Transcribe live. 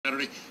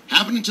Saturday.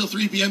 Happening until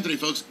 3 p.m. today,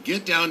 folks.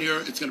 Get down here.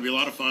 It's going to be a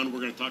lot of fun. We're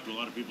going to talk to a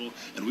lot of people,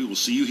 and we will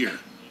see you here.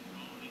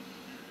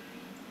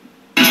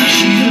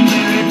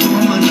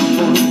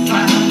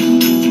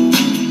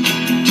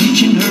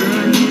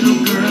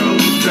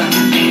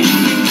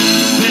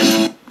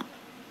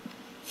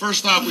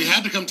 First off, we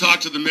had to come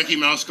talk to the Mickey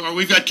Mouse car.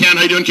 We've got Ken.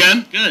 How you doing,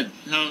 Ken? Good.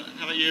 How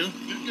about you?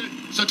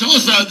 Good. So tell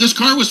us, this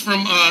car was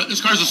from,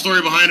 this car's the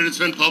story behind it. It's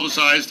been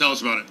publicized. Tell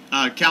us about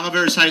it.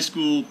 Calaveras High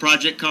School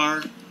project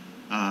car.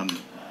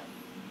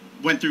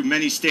 Went through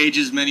many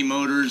stages, many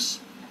motors.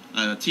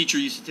 A teacher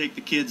used to take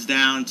the kids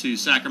down to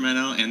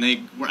Sacramento, and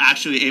they were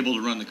actually able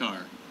to run the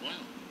car. Wow.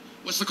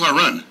 What's the car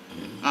run?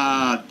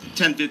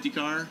 1050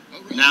 car.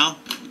 Oh, really? Now.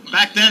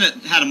 Back then, it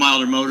had a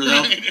milder motor,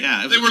 though. Right.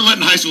 Yeah, they were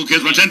letting high school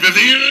kids run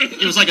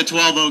 1050. It was like a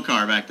 12.0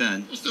 car back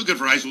then. Well, still good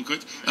for high school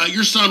kids.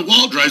 Your son,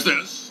 Walt, drives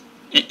this.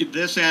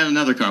 This and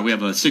another car. We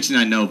have a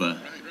 69 Nova.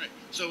 Right.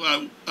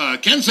 So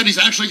Ken said he's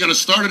actually going to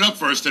start it up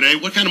for us today.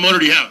 What kind of motor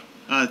do you have?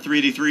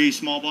 383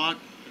 small block.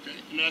 Okay,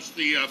 and that's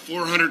the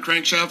 400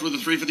 crankshaft with a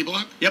 350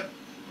 block? Yep.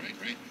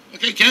 Right.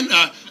 Okay, Ken,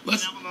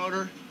 let's... Pinella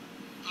motor.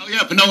 Oh,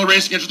 yeah, Pinella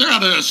Racing Engine. They're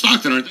out of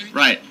Stockton, aren't they?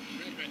 Right.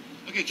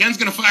 Okay, Ken's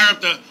going to fire up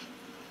the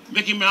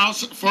Mickey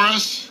Mouse for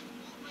us.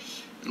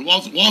 And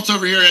Walt's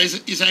over here.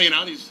 He's hanging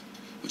out. Looks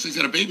like he's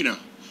got a baby now.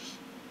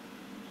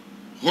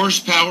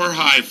 Horsepower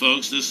high,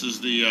 folks. This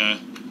is the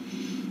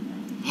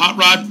Hot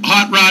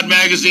Rod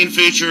Magazine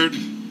featured